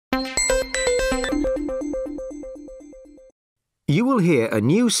You will hear a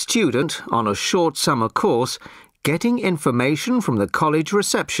new student on a short summer course getting information from the college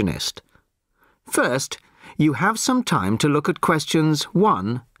receptionist. First, you have some time to look at questions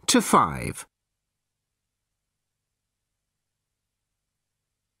 1 to 5.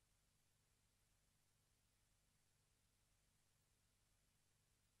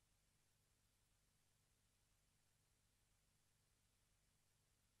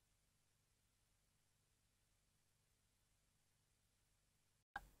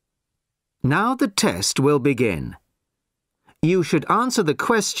 Now the test will begin. You should answer the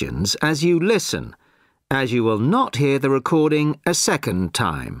questions as you listen, as you will not hear the recording a second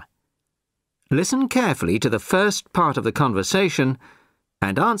time. Listen carefully to the first part of the conversation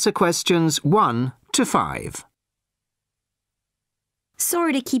and answer questions 1 to 5.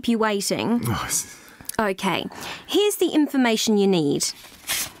 Sorry to keep you waiting. OK, here's the information you need.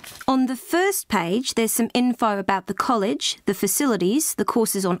 On the first page, there's some info about the college, the facilities, the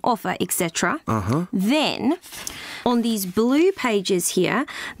courses on offer, etc. Then, on these blue pages here,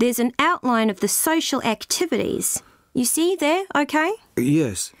 there's an outline of the social activities. You see there, OK?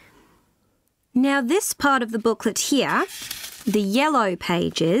 Yes. Now, this part of the booklet here, the yellow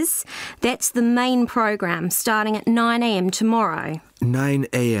pages, that's the main program starting at 9 a.m. tomorrow. 9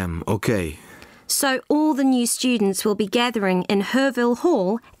 a.m., OK. So all the new students will be gathering in Herville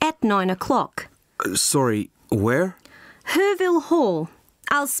Hall at 9 o'clock. Sorry, where? Herville Hall.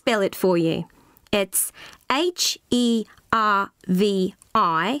 I'll spell it for you. It's Hervill,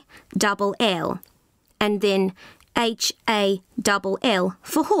 and then Hall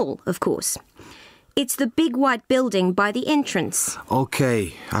for hall, of course. It's the big white building by the entrance.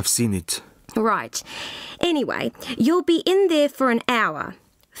 OK, I've seen it. Right. Anyway, you'll be in there for an hour.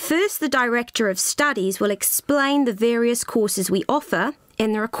 First, the Director of Studies will explain the various courses we offer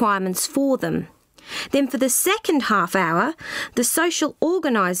and the requirements for them. Then for the second half hour, the social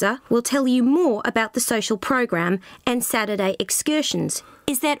organiser will tell you more about the social program and Saturday excursions.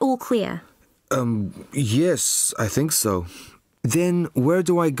 Is that all clear? Yes, I think so. Then where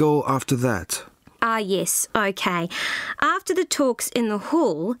do I go after that? Yes, OK. After the talks in the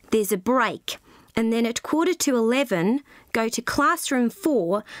hall, there's a break. And then at 11:15, go to classroom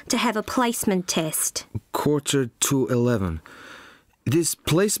 4 to have a placement test. 11:45. This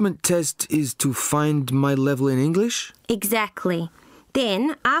placement test is to find my level in English? Exactly.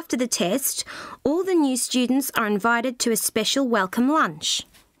 Then, after the test, all the new students are invited to a special welcome lunch.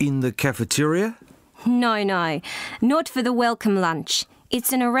 In the cafeteria? No, not for the welcome lunch.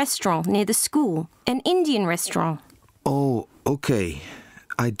 It's in a restaurant near the school, an Indian restaurant. Oh, OK.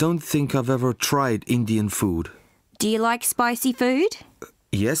 I don't think I've ever tried Indian food. Do you like spicy food?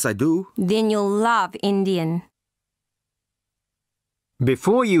 Yes, I do. Then you'll love Indian.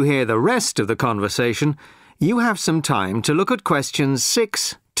 Before you hear the rest of the conversation, you have some time to look at questions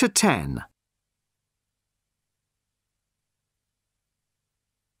 6 to 10.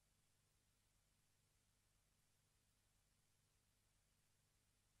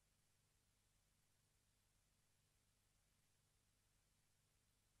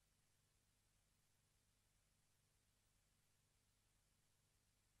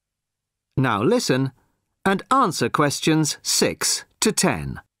 Now listen and answer questions 6 to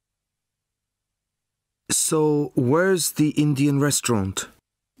 10. So, where's the Indian restaurant?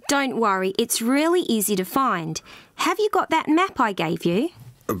 Don't worry, it's really easy to find. Have you got that map I gave you?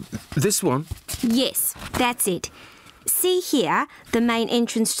 This one? Yes, that's it. See here, the main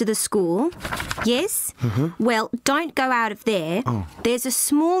entrance to the school? Yes? Well, don't go out of there. There's a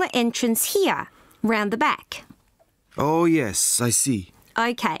smaller entrance here, round the back. Oh, yes, I see.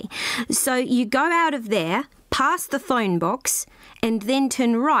 OK, so you go out of there, past the phone box, and then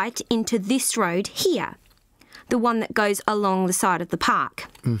turn right into this road here, the one that goes along the side of the park.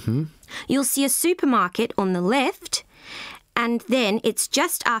 You'll see a supermarket on the left, and then it's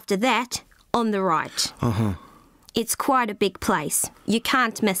just after that on the right. It's quite a big place. You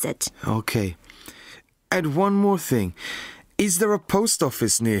can't miss it. OK. And one more thing. Is there a post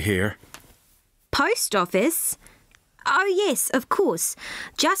office near here? Post office? Oh, yes, of course.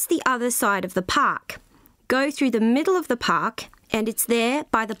 Just the other side of the park. Go through the middle of the park, and it's there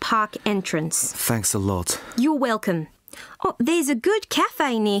by the park entrance. Thanks a lot. You're welcome. Oh, there's a good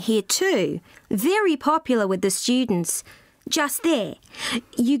cafe near here too. Very popular with the students. Just there.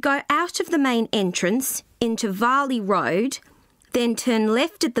 You go out of the main entrance into Varley Road, then turn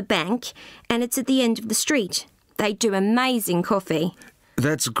left at the bank, and it's at the end of the street. They do amazing coffee.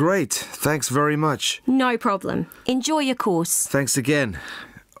 That's great. Thanks very much. No problem. Enjoy your course. Thanks again.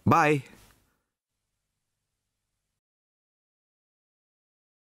 Bye.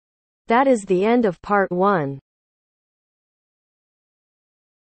 That is the end of part 1.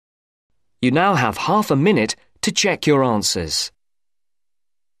 You now have half a minute to check your answers.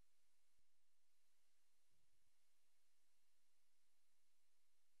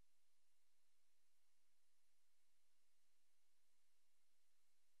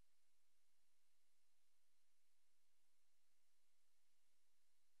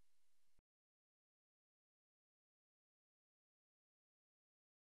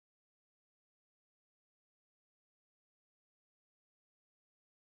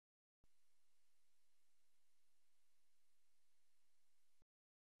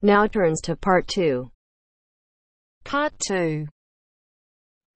 Now turns to Part 2. Part 2.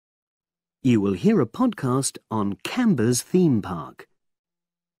 You will hear a podcast on Canberra's theme park.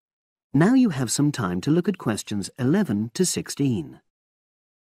 Now you have some time to look at questions 11 to 16.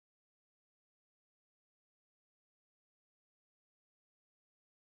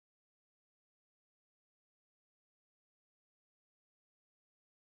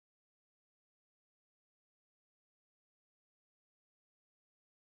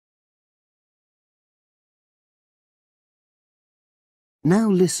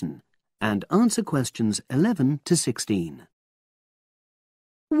 Now listen and answer questions 11 to 16.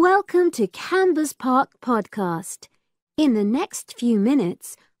 Welcome to Canberra's Park podcast. In the next few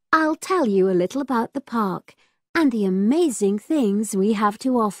minutes, I'll tell you a little about the park and the amazing things we have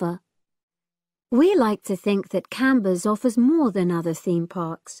to offer. We like to think that Canberra's offers more than other theme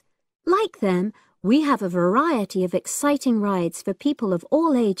parks. Like them, we have a variety of exciting rides for people of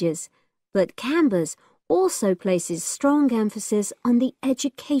all ages, but Canberra's also places strong emphasis on the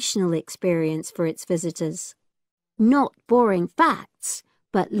educational experience for its visitors. Not boring facts,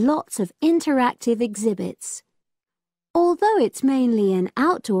 but lots of interactive exhibits. Although it's mainly an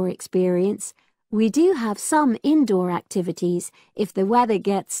outdoor experience, we do have some indoor activities if the weather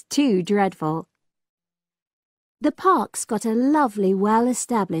gets too dreadful. The park's got a lovely,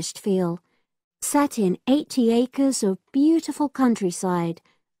 well-established feel, set in 80 acres of beautiful countryside,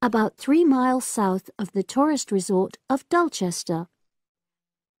 about 3 miles south of the tourist resort of Dulchester.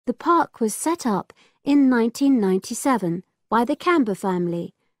 The park was set up in 1997 by the Canberra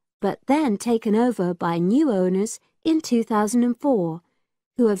family, but then taken over by new owners in 2004,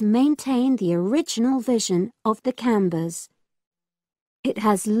 who have maintained the original vision of the Canberras. It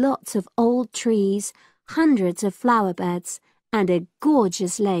has lots of old trees, hundreds of flower beds, and a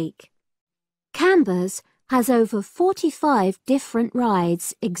gorgeous lake. Canberra's has over 45 different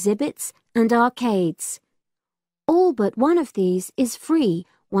rides, exhibits, and arcades. All but one of these is free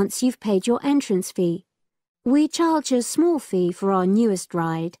once you've paid your entrance fee. We charge a small fee for our newest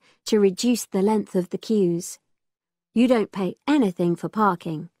ride to reduce the length of the queues. You don't pay anything for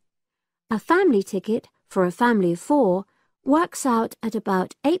parking. A family ticket for a family of 4 works out at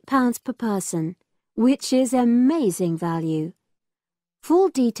about £8 per person, which is amazing value. Full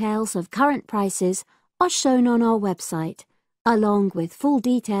details of current prices are shown on our website, along with full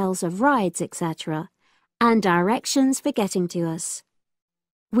details of rides, etc., and directions for getting to us.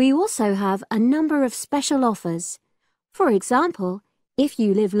 We also have a number of special offers. For example, if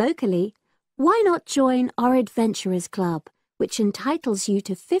you live locally, why not join our Adventurers Club, which entitles you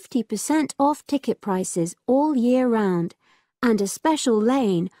to 50% off ticket prices all year round, and a special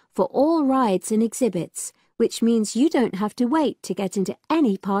lane for all rides and exhibits, which means you don't have to wait to get into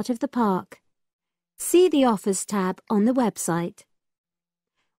any part of the park. See the Offers tab on the website.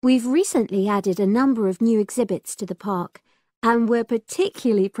 We've recently added a number of new exhibits to the park, and we're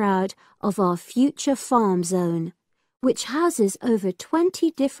particularly proud of our Future Farm Zone, which houses over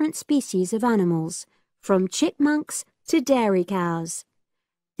 20 different species of animals, from chipmunks to dairy cows.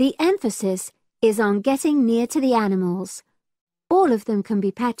 The emphasis is on getting near to the animals. All of them can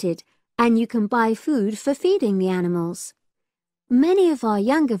be petted, and you can buy food for feeding the animals. Many of our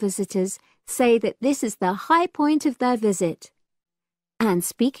younger visitors say that this is the high point of their visit. And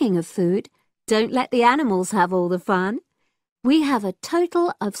speaking of food, don't let the animals have all the fun. We have a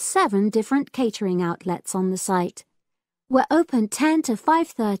total of 7 different catering outlets on the site. We're open 10 to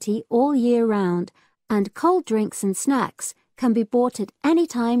 5:30 all year round, and cold drinks and snacks can be bought at any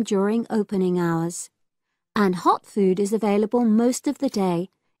time during opening hours. And hot food is available most of the day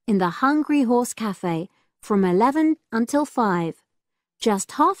in the Hungry Horse Cafe from 11 until 5,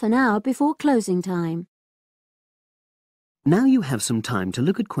 just half an hour before closing time. Now you have some time to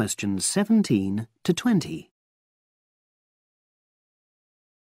look at questions 17 to 20.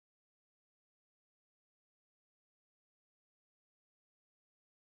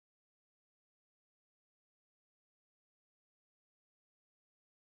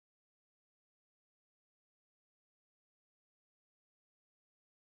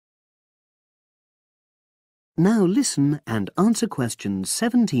 Now listen and answer questions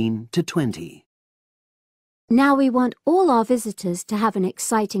 17 to 20. Now we want all our visitors to have an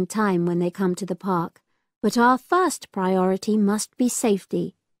exciting time when they come to the park, but our first priority must be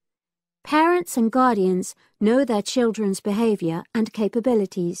safety. Parents and guardians know their children's behaviour and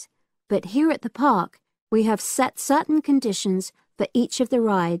capabilities, but here at the park we have set certain conditions for each of the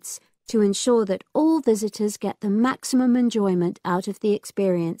rides to ensure that all visitors get the maximum enjoyment out of the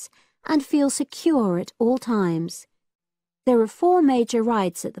experience and feel secure at all times. There are 4 major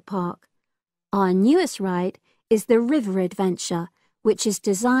rides at the park. Our newest ride is the River Adventure, which is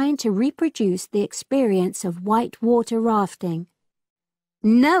designed to reproduce the experience of whitewater rafting.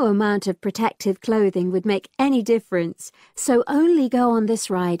 No amount of protective clothing would make any difference, so only go on this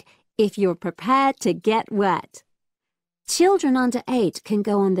ride if you're prepared to get wet. Children under 8 can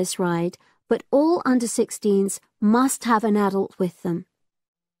go on this ride, but all under 16s must have an adult with them.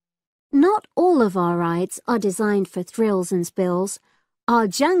 Not all of our rides are designed for thrills and spills. Our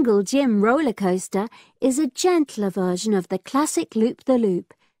Jungle Gym roller coaster is a gentler version of the classic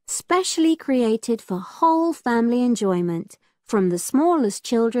Loop-the-Loop, specially created for whole family enjoyment, from the smallest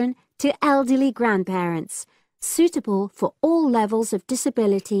children to elderly grandparents, suitable for all levels of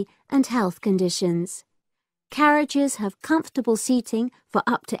disability and health conditions. Carriages have comfortable seating for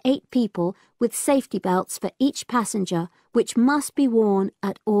up to 8 people with safety belts for each passenger, which must be worn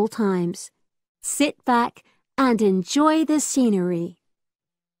at all times. Sit back and enjoy the scenery.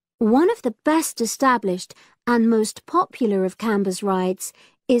 One of the best established and most popular of Canberra's rides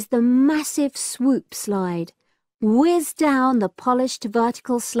is the massive swoop slide. Whiz down the polished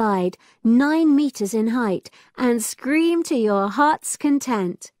vertical slide 9 meters in height and scream to your heart's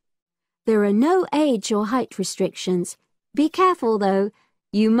content. There are no age or height restrictions. Be careful though,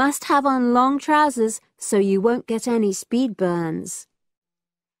 you must have on long trousers so you won't get any speed burns.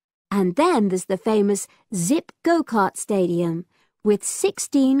 And then there's the famous Zip Go-Kart Stadium with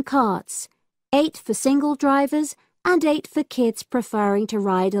 16 karts, 8 for single drivers and 8 for kids preferring to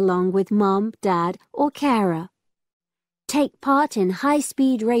ride along with mum, dad or carer. Take part in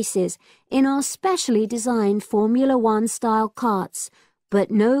high-speed races in our specially designed Formula 1 style karts, but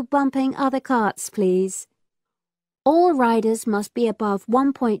no bumping other karts, please. All riders must be above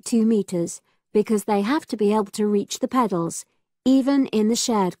 1.2 meters because they have to be able to reach the pedals, even in the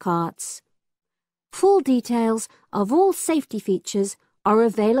shared karts. Full details of all safety features are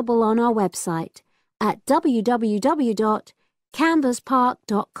available on our website at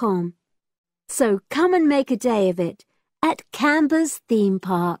www.canberraspark.com. So come and make a day of it at Canberra's theme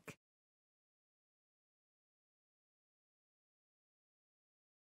park.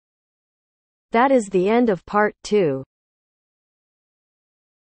 That is the end of part 2.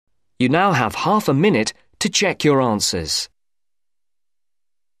 You now have half a minute to check your answers.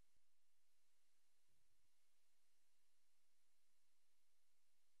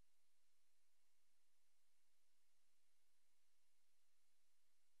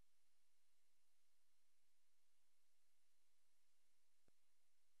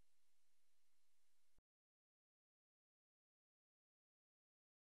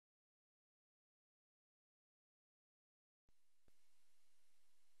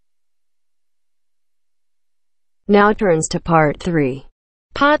 Now turns to part 3.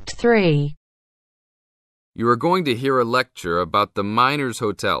 Part 3. You are going to hear a lecture about the Miners'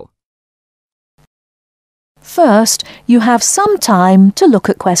 Hotel. First, you have some time to look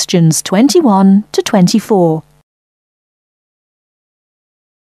at questions 21 to 24.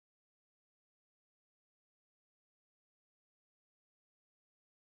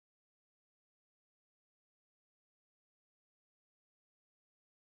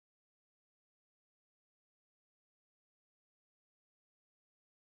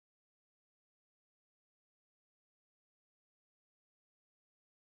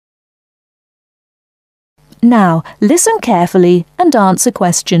 Now, listen carefully and answer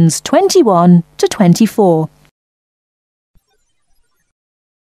questions 21 to 24.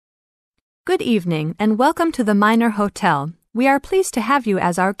 Good evening and welcome to the Miner Hotel. We are pleased to have you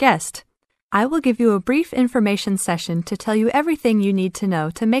as our guest. I will give you a brief information session to tell you everything you need to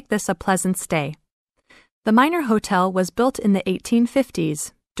know to make this a pleasant stay. The Miner Hotel was built in the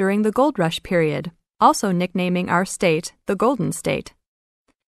 1850s, during the Gold Rush period, also nicknaming our state the Golden State.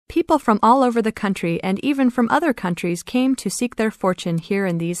 People from all over the country and even from other countries came to seek their fortune here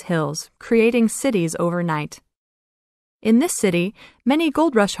in these hills, creating cities overnight. In this city, many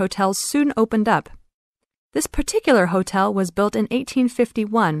Gold Rush hotels soon opened up. This particular hotel was built in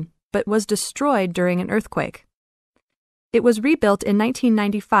 1851, but was destroyed during an earthquake. It was rebuilt in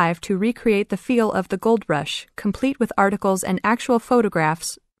 1995 to recreate the feel of the Gold Rush, complete with articles and actual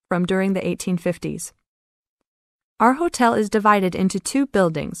photographs from during the 1850s. Our hotel is divided into two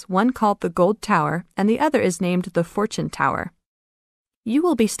buildings, one called the Gold Tower and the other is named the Fortune Tower. You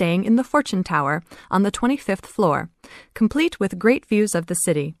will be staying in the Fortune Tower on the 25th floor, complete with great views of the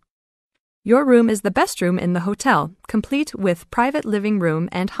city. Your room is the best room in the hotel, complete with private living room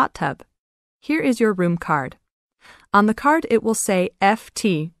and hot tub. Here is your room card. On the card it will say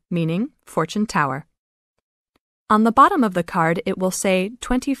FT, meaning Fortune Tower. On the bottom of the card it will say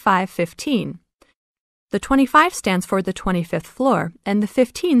 2515. The 25 stands for the 25th floor, and the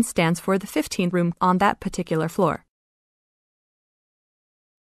 15 stands for the 15th room on that particular floor.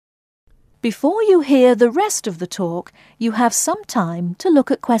 Before you hear the rest of the talk, you have some time to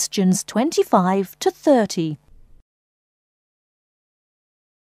look at questions 25 to 30.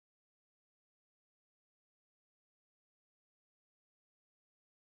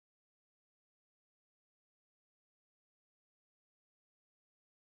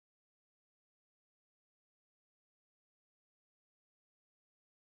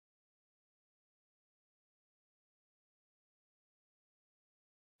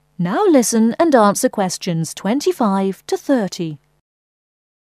 Now listen and answer questions 25 to 30.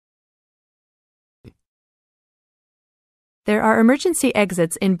 There are emergency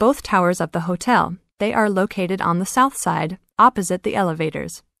exits in both towers of the hotel. They are located on the south side, opposite the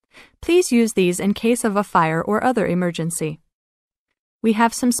elevators. Please use these in case of a fire or other emergency. We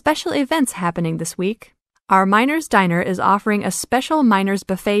have some special events happening this week. Our Miners Diner is offering a special Miners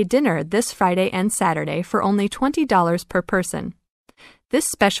Buffet dinner this Friday and Saturday for only $20 per person. This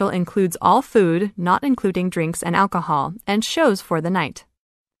special includes all food, not including drinks and alcohol, and shows for the night.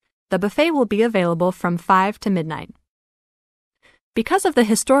 The buffet will be available from 5 to midnight. Because of the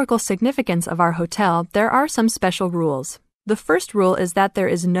historical significance of our hotel, there are some special rules. The first rule is that there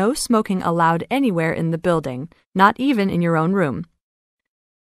is no smoking allowed anywhere in the building, not even in your own room.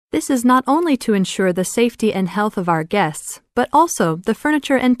 This is not only to ensure the safety and health of our guests, but also the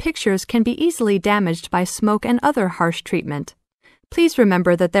furniture and pictures can be easily damaged by smoke and other harsh treatment. Please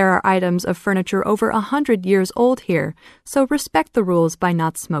remember that there are items of furniture over 100 years old here, so respect the rules by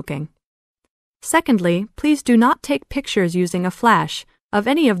not smoking. Secondly, please do not take pictures using a flash of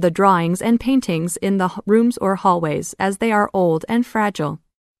any of the drawings and paintings in the rooms or hallways, as they are old and fragile.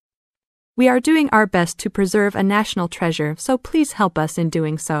 We are doing our best to preserve a national treasure, so please help us in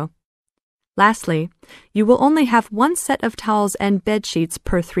doing so. Lastly, you will only have one set of towels and bed sheets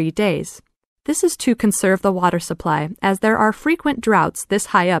per 3 days. This is to conserve the water supply, as there are frequent droughts this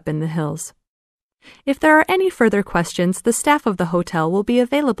high up in the hills. If there are any further questions, the staff of the hotel will be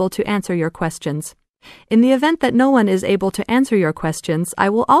available to answer your questions. In the event that no one is able to answer your questions, I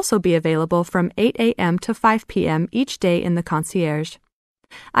will also be available from 8 a.m. to 5 p.m. each day in the concierge.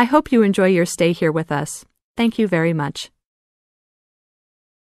 I hope you enjoy your stay here with us. Thank you very much.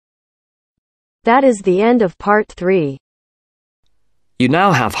 That is the end of part 3. You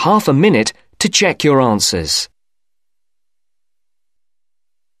now have half a minute to check your answers.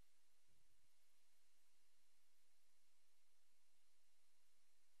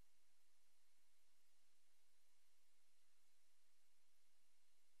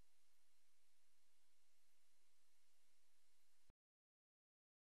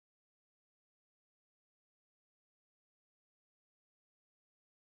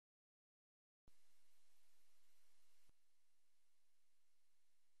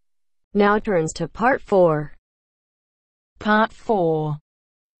 Now turns to part 4. Part 4.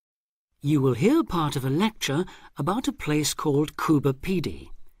 You will hear part of a lecture about a place called UKVI.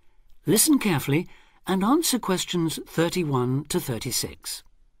 Listen carefully and answer questions 31 to 36.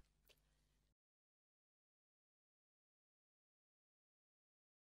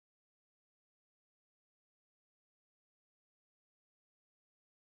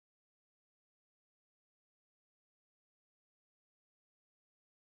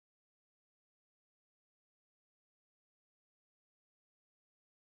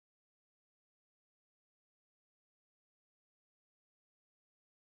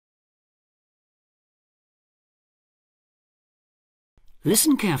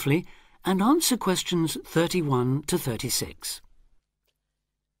 Listen carefully and answer questions 31 to 36.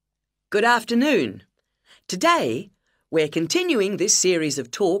 Good afternoon. Today, we're continuing this series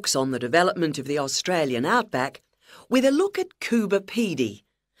of talks on the development of the Australian outback with a look at UKVI,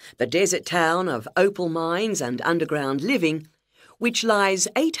 the desert town of opal mines and underground living, which lies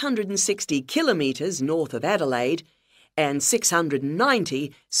 860 kilometres north of Adelaide and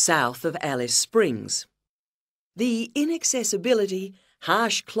 690 south of Alice Springs. The inaccessibility,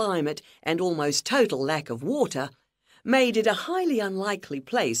 harsh climate and almost total lack of water made it a highly unlikely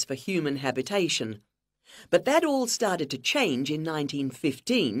place for human habitation. But that all started to change in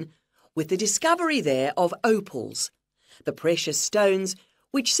 1915 with the discovery there of opals, the precious stones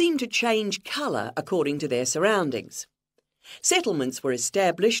which seem to change colour according to their surroundings. Settlements were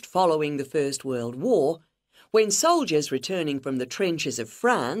established following the First World War, when soldiers returning from the trenches of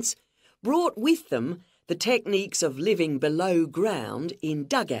France brought with them the techniques of living below ground in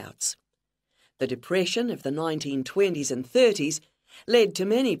dugouts. The Depression of the 1920s and 30s led to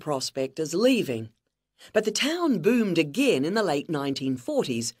many prospectors leaving, but the town boomed again in the late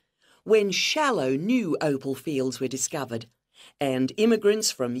 1940s, when shallow new opal fields were discovered, and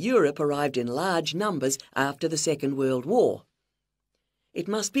immigrants from Europe arrived in large numbers after the Second World War. It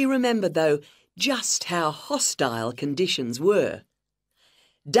must be remembered, though, just how hostile conditions were.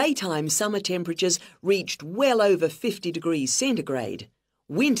 Daytime summer temperatures reached well over 50 degrees centigrade,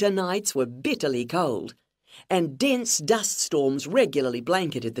 winter nights were bitterly cold, and dense dust storms regularly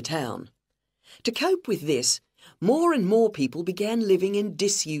blanketed the town. To cope with this, more and more people began living in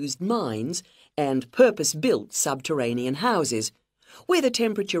disused mines and purpose-built subterranean houses, where the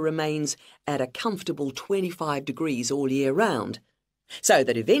temperature remains at a comfortable 25 degrees all year round, so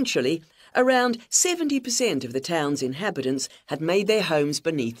that eventually around 70% of the town's inhabitants had made their homes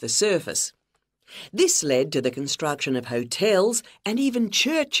beneath the surface. This led to the construction of hotels and even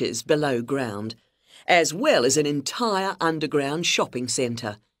churches below ground, as well as an entire underground shopping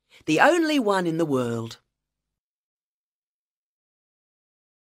centre, the only one in the world.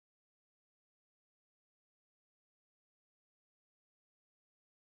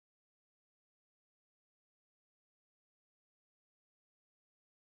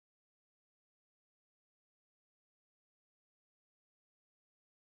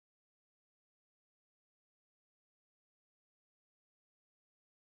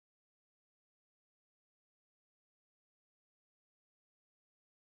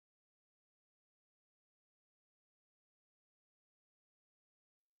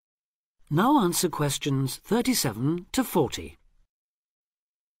 Now answer questions 37 to 40.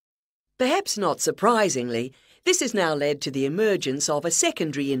 Perhaps not surprisingly, this has now led to the emergence of a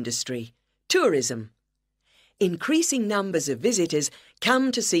secondary industry, tourism. Increasing numbers of visitors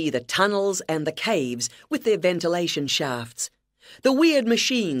come to see the tunnels and the caves with their ventilation shafts, the weird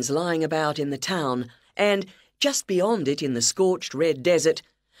machines lying about in the town, and, just beyond it in the scorched red desert,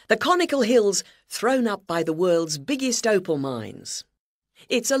 the conical hills thrown up by the world's biggest opal mines.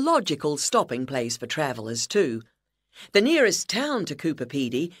 It's a logical stopping place for travellers too. The nearest town to Coober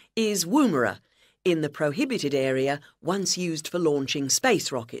Pedy is Woomera, in the prohibited area once used for launching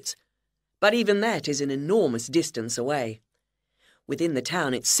space rockets. But even that is an enormous distance away. Within the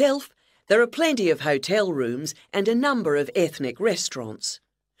town itself, there are plenty of hotel rooms and a number of ethnic restaurants.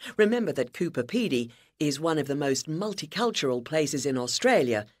 Remember that Coober Pedy is one of the most multicultural places in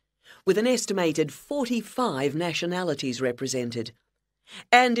Australia, with an estimated 45 nationalities represented,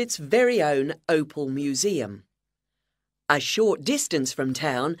 and its very own Opal Museum. A short distance from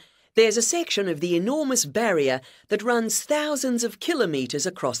town, there's a section of the enormous barrier that runs thousands of kilometres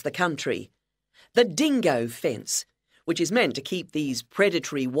across the country, the dingo fence, which is meant to keep these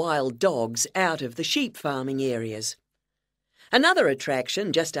predatory wild dogs out of the sheep farming areas. Another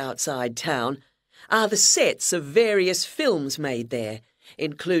attraction just outside town are the sets of various films made there,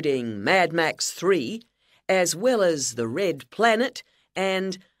 including Mad Max 3, as well as The Red Planet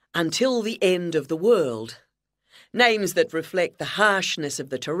and Until the End of the World. Names that reflect the harshness of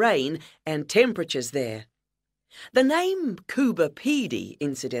the terrain and temperatures there. The name Coober Pedy,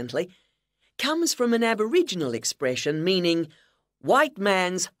 incidentally, comes from an Aboriginal expression meaning white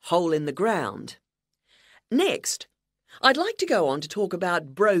man's hole in the ground. Next, I'd like to go on to talk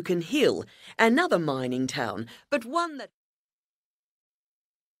about Broken Hill, another mining town, but one that...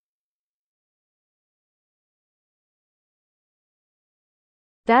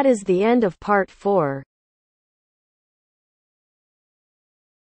 That is the end of part 4.